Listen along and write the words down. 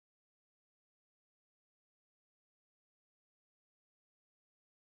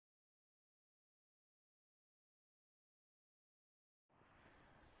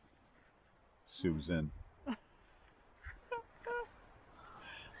Susan.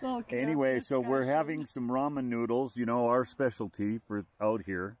 Okay, Anyway, so we're having some ramen noodles, you know, our specialty for out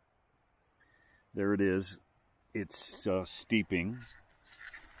here. There it is. It's steeping.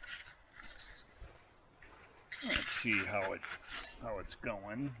 Let's see how it's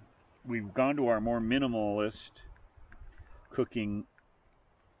going. We've gone to our more minimalist cooking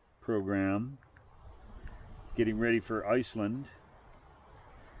program, getting ready for Iceland,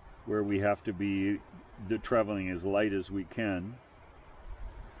 where we have to be traveling as light as we can.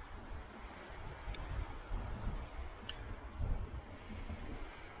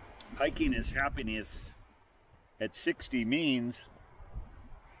 Hiking is happiness at 60 means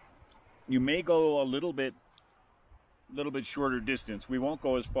you may go a little bit shorter distance. We won't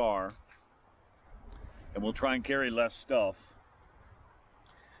go as far, and we'll try and carry less stuff,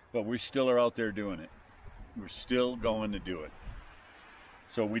 but we still are out there doing it. We're still going to do it.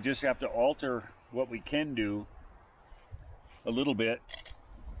 So we just have to alter what we can do a little bit,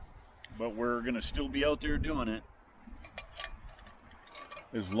 but we're going to still be out there doing it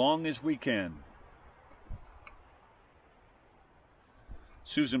as long as we can.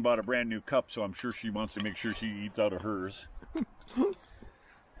 Susan bought a brand new cup, so I'm sure she wants to make sure she eats out of hers.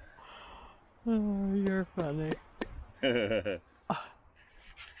 Oh, you're funny.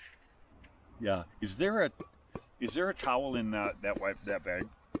 Yeah. Is there a towel in that bag?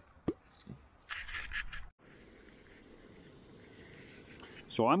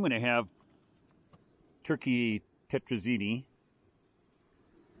 So I'm going to have turkey tetrazzini.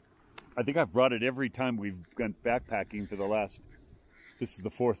 I think I've brought it every time we've gone backpacking for the last, this is the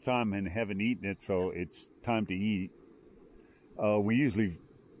 4th time and haven't eaten it, so it's time to eat. We usually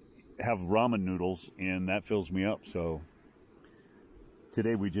have ramen noodles and that fills me up, so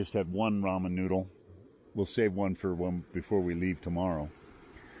today we just had one ramen noodle. We'll save one for before we leave tomorrow.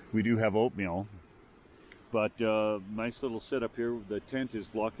 We do have oatmeal, but nice little setup here. The tent is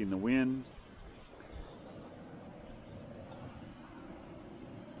blocking the wind.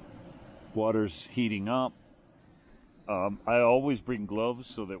 Water's heating up. I always bring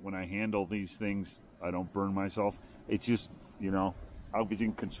gloves so that when I handle these things, I don't burn myself. It's just, you know, I was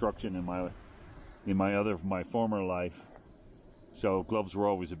in construction in my former life, so gloves were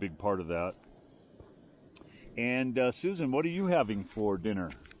always a big part of that. And Susan, what are you having for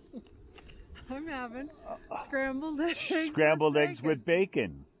dinner? I'm having scrambled eggs. Scrambled eggs with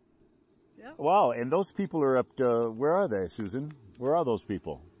bacon. Yep. Wow, and those people are up to, where are they, Susan? Where are those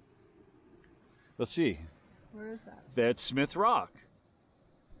people? Let's see. Where is that? That's Smith Rock.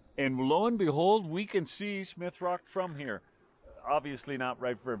 And lo and behold, we can see Smith Rock from here. Obviously not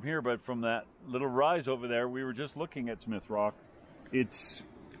right from here, but from that little rise over there, we were just looking at Smith Rock. It's,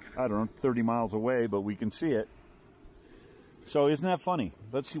 I don't know, 30 miles away, but we can see it. So isn't that funny?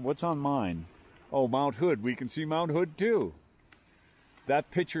 Let's see, what's on mine? Oh, Mount Hood. We can see Mount Hood too. That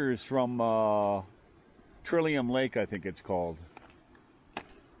picture is from Trillium Lake, I think it's called.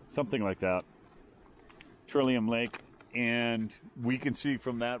 Something like that. Trillium Lake, and we can see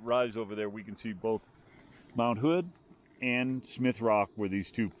from that rise over there, we can see both Mount Hood and Smith Rock, where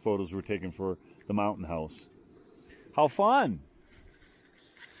these two photos were taken for the mountain house. How fun!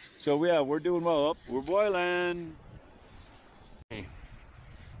 So yeah, we're doing well. We're boiling. Hey,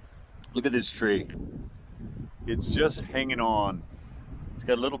 look at this tree. It's just hanging on. It's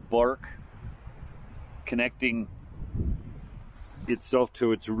got a little bark connecting itself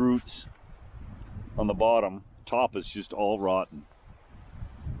to its roots. On the bottom, top is just all rotten.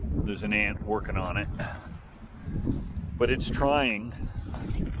 There's an ant working on it. But it's trying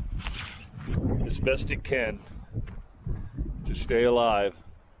as best it can to stay alive.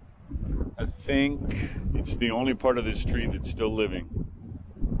 I think it's the only part of this tree that's still living.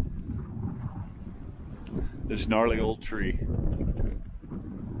 This gnarly old tree.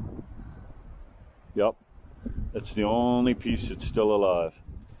 Yep, that's the only piece that's still alive.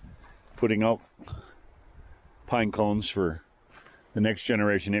 Putting out pine cones for the next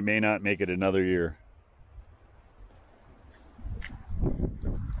generation. It may not make it another year.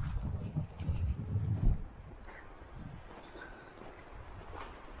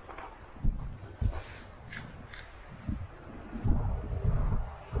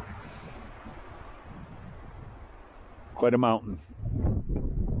 Quite a mountain.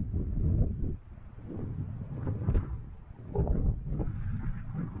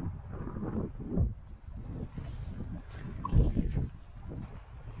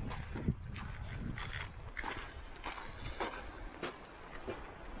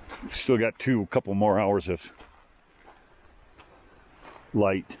 Still got a couple more hours of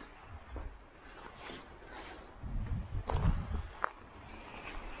light.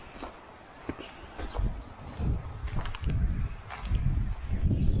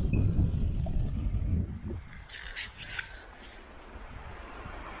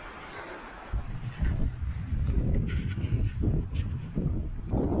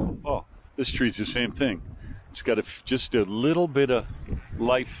 This tree's the same thing. It's got just a little bit of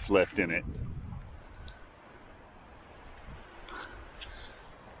life left in it.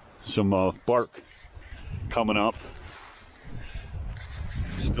 Some bark coming up.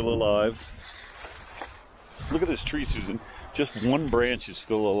 Still alive. Look at this tree, Susan. Just one branch is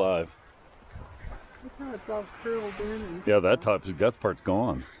still alive. Look how it's all curled in. And yeah, that part's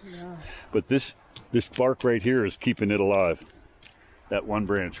gone. Yeah. But this bark right here is keeping it alive. That one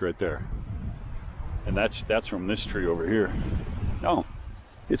branch right there. And that's from this tree over here. Oh,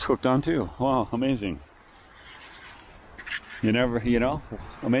 it's hooked on too. Wow, amazing. You know,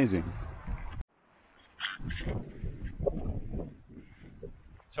 amazing.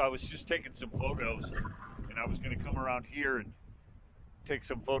 So I was just taking some photos, and I was going to come around here and take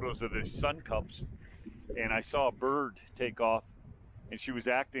some photos of the sun cups, and I saw a bird take off, and she was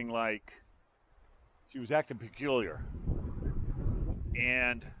acting peculiar.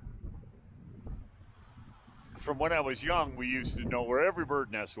 And from when I was young, we used to know where every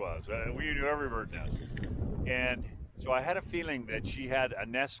bird nest was. We knew every bird nest. And so I had a feeling that she had a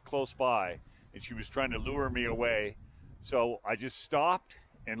nest close by, and she was trying to lure me away. So I just stopped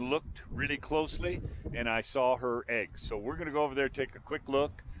and looked really closely, and I saw her eggs. So we're gonna go over there, take a quick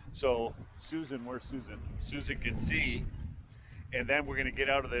look. So Susan, where's Susan? Susan can see, and then we're gonna get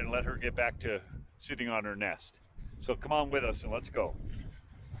out of there and let her get back to sitting on her nest. So come on with us and let's go.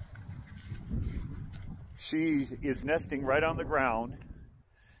 She is nesting right on the ground,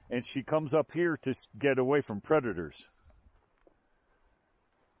 and she comes up here to get away from predators.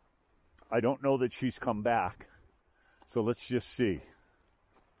 I don't know that she's come back, so let's just see.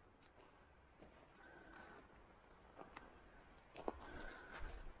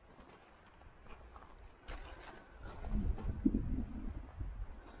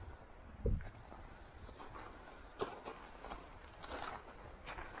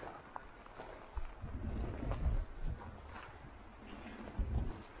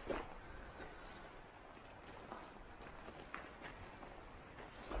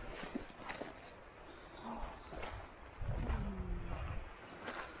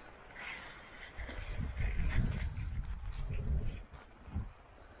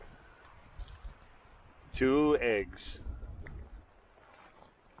 Two eggs.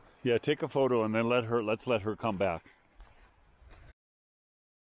 Yeah, take a photo and then let's let her come back.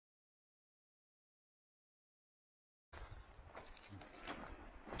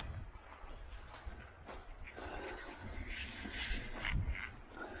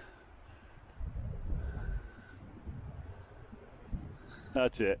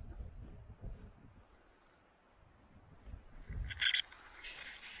 That's it.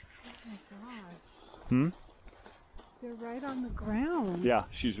 Oh my gosh. Hmm? They're right on the ground. Yeah,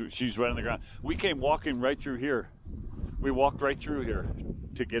 she's right on the ground. We came walking right through here. We walked right through here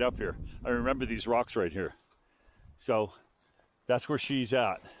to get up here. I remember these rocks right here. So that's where she's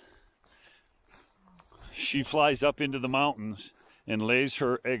at. She flies up into the mountains and lays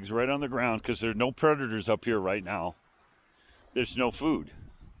her eggs right on the ground because there are no predators up here right now. There's no food.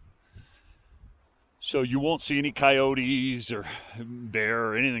 So you won't see any coyotes or bear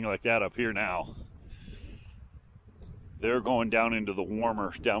or anything like that up here now. They're going down into the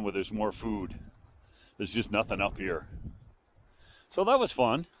warmer, down where there's more food. There's just nothing up here. So that was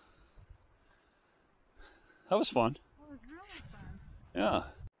fun. That was fun. That was really fun. Yeah.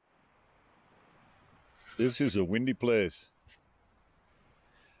 This is a windy place.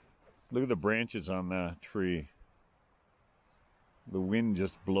 Look at the branches on that tree. The wind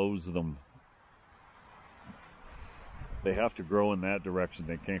just blows them. They have to grow in that direction.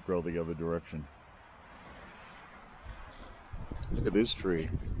 They can't grow the other direction. Look at this tree.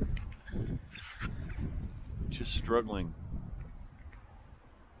 Just struggling.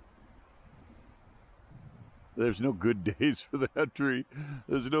 There's no good days for that tree.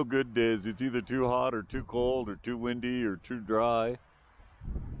 There's no good days. It's either too hot or too cold or too windy or too dry.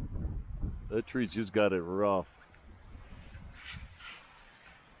 That tree's just got it rough.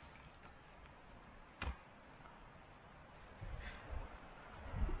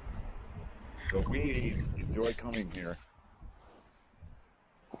 So we enjoy coming here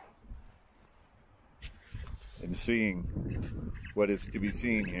and seeing what is to be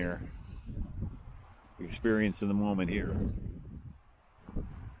seen here, experience in the moment here.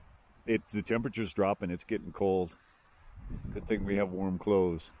 The temperature's dropping, it's getting cold. Good thing we have warm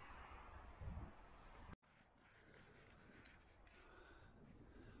clothes.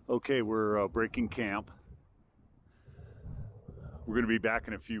 Okay, we're breaking camp. We're going to be back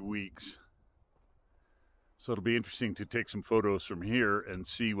in a few weeks. So it'll be interesting to take some photos from here and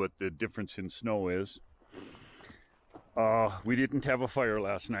see what the difference in snow is. We didn't have a fire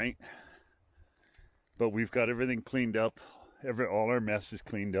last night. But we've got everything cleaned up. All our mess is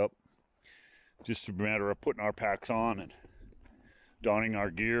cleaned up. Just a matter of putting our packs on and donning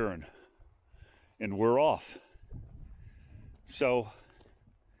our gear, and we're off. So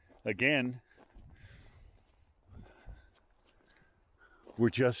again, we're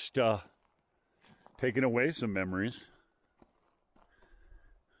just taking away some memories,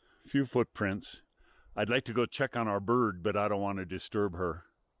 a few footprints. I'd like to go check on our bird, but I don't want to disturb her.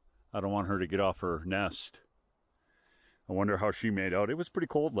 I don't want her to get off her nest. I wonder how she made out. It was pretty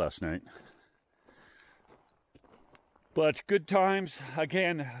cold last night. But good times.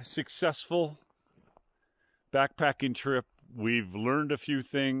 Again, successful backpacking trip. We've learned a few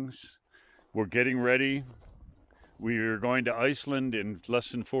things. We're getting ready. We are going to Iceland in less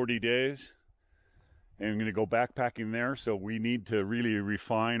than 40 days. And I'm going to go backpacking there. So we need to really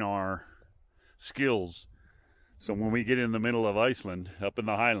refine our skills. So when we get in the middle of Iceland, up in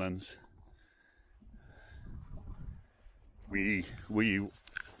the highlands, we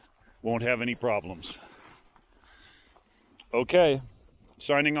won't have any problems. Okay,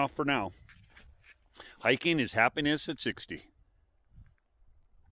 signing off for now. Hiking is happiness at 60.